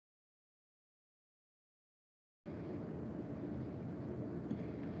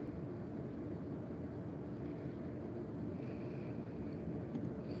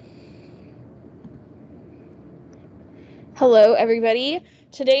Hello, everybody.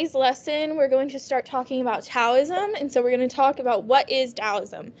 Today's lesson, we're going to start talking about Taoism, and so we're going to talk about what is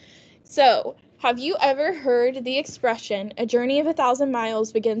Taoism. So, have you ever heard the expression, a journey of 1,000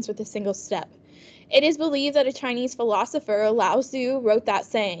 miles begins with a single step? It is believed that a Chinese philosopher, Lao Tzu, wrote that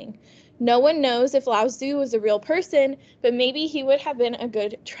saying. No one knows if Lao Tzu was a real person, but maybe he would have been a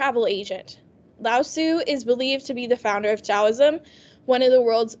good travel agent. Lao Tzu is believed to be the founder of Taoism, one of the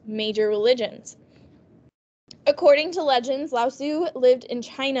world's major religions. According to legends, Lao Tzu lived in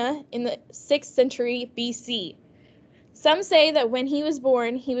China in the 6th century BC. Some say that when he was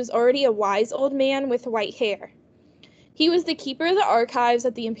born, he was already a wise old man with white hair. He was the keeper of the archives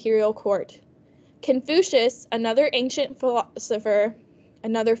at the imperial court. Confucius, another famous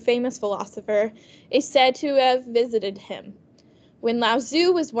philosopher, is said to have visited him. When Lao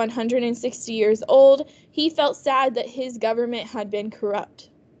Tzu was 160 years old, he felt sad that his government had been corrupt.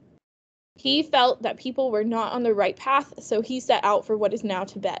 He felt that people were not on the right path, so he set out for what is now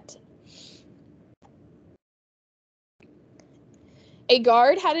Tibet. A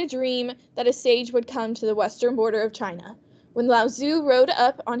guard had a dream that a sage would come to the western border of China. When Lao Tzu rode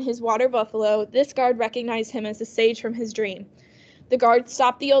up on his water buffalo, this guard recognized him as the sage from his dream. The guard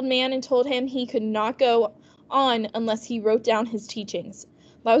stopped the old man and told him he could not go on unless he wrote down his teachings.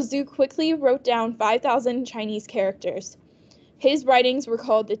 Lao Tzu quickly wrote down 5,000 Chinese characters. His writings were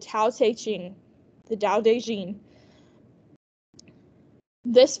called the Tao Te Ching, the Tao Te Ching.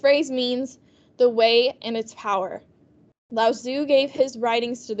 This phrase means the way and its power. Lao Tzu gave his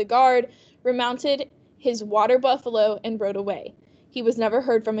writings to the guard, remounted his water buffalo, and rode away. He was never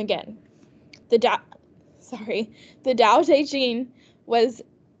heard from again. The Tao Te Ching was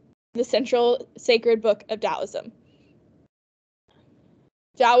the central sacred book of Taoism.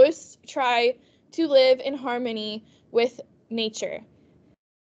 Taoists try to live in harmony with nature.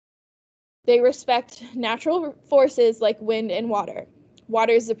 They respect natural forces like wind and water.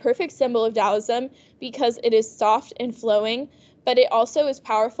 Water is the perfect symbol of Taoism because it is soft and flowing, but it also is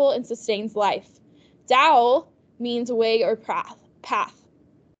powerful and sustains life. Tao means way or path.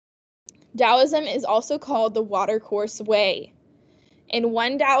 Taoism is also called the watercourse way. In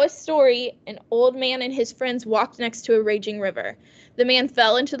one Taoist story, an old man and his friends walked next to a raging river. The man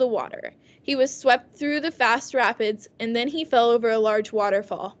fell into the water. He was swept through the fast rapids, and then he fell over a large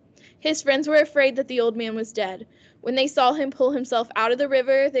waterfall. His friends were afraid that the old man was dead. When they saw him pull himself out of the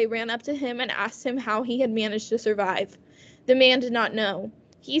river, they ran up to him and asked him how he had managed to survive. The man did not know.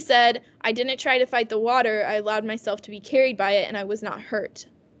 He said, "I didn't try to fight the water, I allowed myself to be carried by it, and I was not hurt."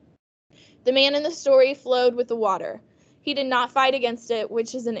 The man in the story flowed with the water. He did not fight against it,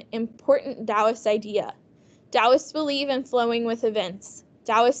 which is an important Taoist idea. Taoists believe in flowing with events.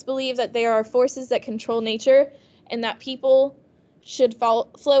 Taoists believe that there are forces that control nature and that people should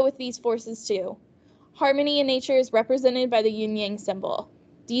flow with these forces too. Harmony in nature is represented by the yin-yang symbol.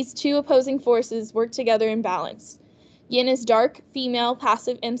 These two opposing forces work together in balance. Yin is dark, female,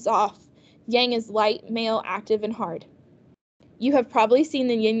 passive, and soft. Yang is light, male, active, and hard. You have probably seen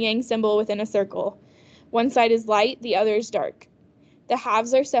the yin-yang symbol within a circle. One side is light, the other is dark. The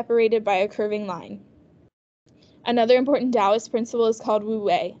halves are separated by a curving line. Another important Taoist principle is called Wu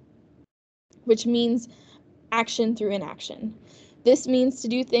Wei, which means action through inaction. This means to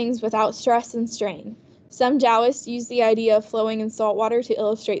do things without stress and strain. Some Taoists use the idea of flowing in salt water to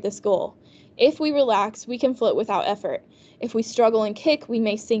illustrate this goal. If we relax, we can float without effort. If we struggle and kick, we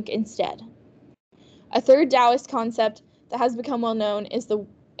may sink instead. A third Taoist concept that has become well known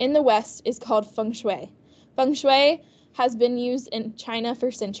in the West is called Feng Shui. Feng Shui has been used in China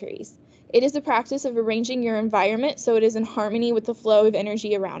for centuries. It is the practice of arranging your environment so it is in harmony with the flow of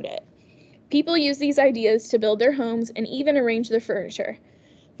energy around it. People use these ideas to build their homes and even arrange their furniture.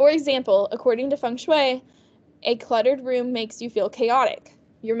 For example, according to Feng Shui, a cluttered room makes you feel chaotic.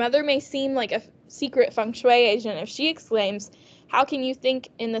 Your mother may seem like a secret Feng Shui agent if she exclaims, "How can you think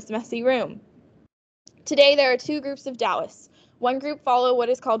in this messy room?" Today, there are two groups of Taoists. One group follow what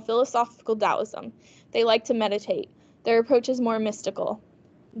is called philosophical Taoism. They like to meditate. Their approach is more mystical.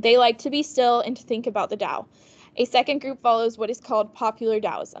 They like to be still and to think about the Tao. A second group follows what is called popular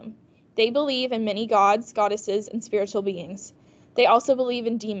Taoism. They believe in many gods, goddesses, and spiritual beings. They also believe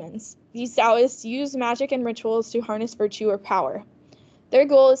in demons. These Taoists use magic and rituals to harness virtue or power. Their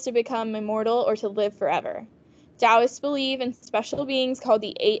goal is to become immortal or to live forever. Taoists believe in special beings called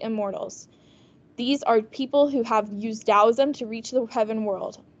the Eight Immortals. These are people who have used Taoism to reach the heaven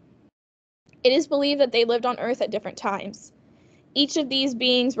world. It is believed that they lived on Earth at different times. Each of these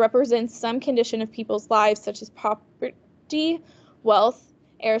beings represents some condition of people's lives, such as poverty, wealth,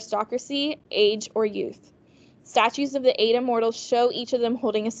 aristocracy, age, or youth. Statues of the Eight Immortals show each of them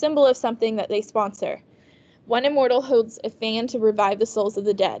holding a symbol of something that they sponsor. One immortal holds a fan to revive the souls of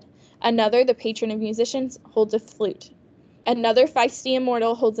the dead. Another, the patron of musicians, holds a flute. Another feisty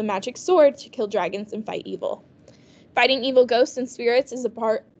immortal holds a magic sword to kill dragons and fight evil. Fighting evil ghosts and spirits is a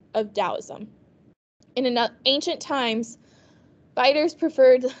part of Taoism. In ancient times, fighters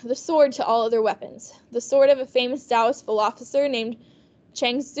preferred the sword to all other weapons. The sword of a famous Taoist philosopher named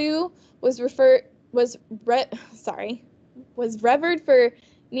Chengzu was revered for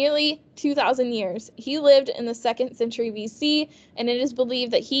nearly 2,000 years. He lived in the 2nd century BC, and it is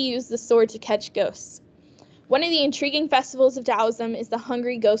believed that he used the sword to catch ghosts. One of the intriguing festivals of Taoism is the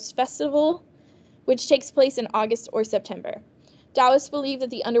Hungry Ghost Festival, which takes place in August or September. Taoists believe that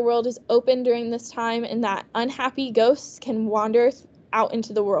the underworld is open during this time and that unhappy ghosts can wander out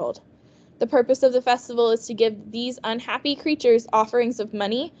into the world. The purpose of the festival is to give these unhappy creatures offerings of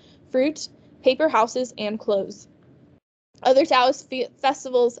money, fruit, paper houses, and clothes. Other Taoist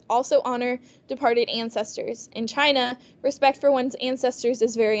festivals also honor departed ancestors. In China, respect for one's ancestors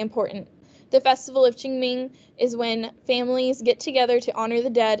is very important. The festival of Qingming is when families get together to honor the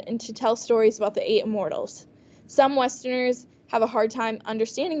dead and to tell stories about the 8 immortals. Some Westerners have a hard time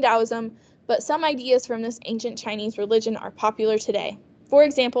understanding Taoism, but some ideas from this ancient Chinese religion are popular today. For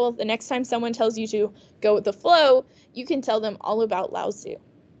example, the next time someone tells you to go with the flow, you can tell them all about Lao Tzu.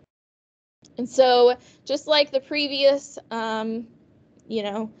 And so, just like the previous,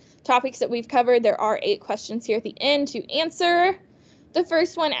 topics that we've covered, there are 8 questions here at the end to answer. The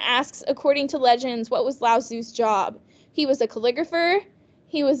first one asks, according to legends, what was Lao Tzu's job? He was a calligrapher,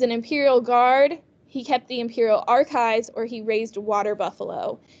 he was an imperial guard, he kept the imperial archives, or he raised water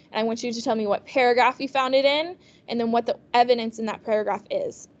buffalo. And I want you to tell me what paragraph you found it in, and then what the evidence in that paragraph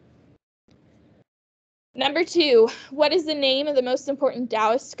is. Number 2, what is the name of the most important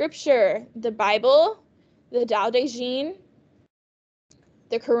Taoist scripture? The Bible, the Tao Te Ching,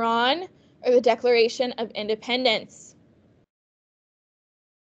 the Quran, or the Declaration of Independence?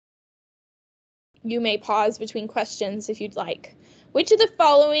 You may pause between questions if you'd like. Which of the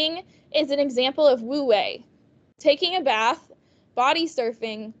following is an example of Wu Wei? Taking a bath, body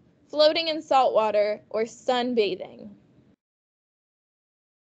surfing, floating in salt water, or sunbathing?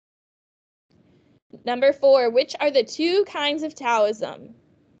 Number 4, which are the 2 kinds of Taoism?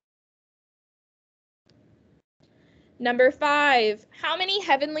 Number 5, how many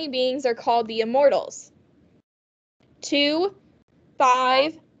heavenly beings are called the immortals? 2,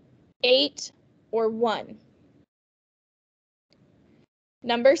 5, 8, or 1?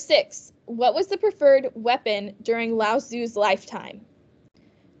 Number 6, what was the preferred weapon during Lao Tzu's lifetime?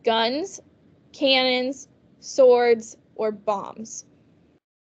 Guns, cannons, swords, or bombs?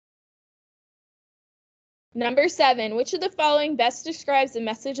 Number 7, which of the following best describes the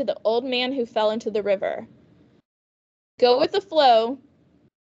message of the old man who fell into the river? Go with the flow,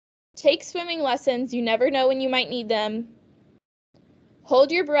 take swimming lessons, you never know when you might need them,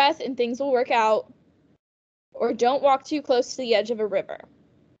 hold your breath and things will work out, or don't walk too close to the edge of a river.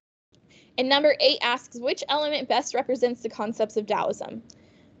 And number 8 asks, which element best represents the concepts of Taoism?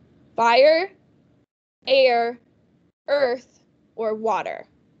 Fire, air, earth, or water?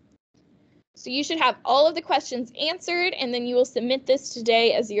 So you should have all of the questions answered, and then you will submit this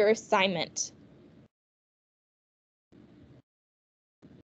today as your assignment.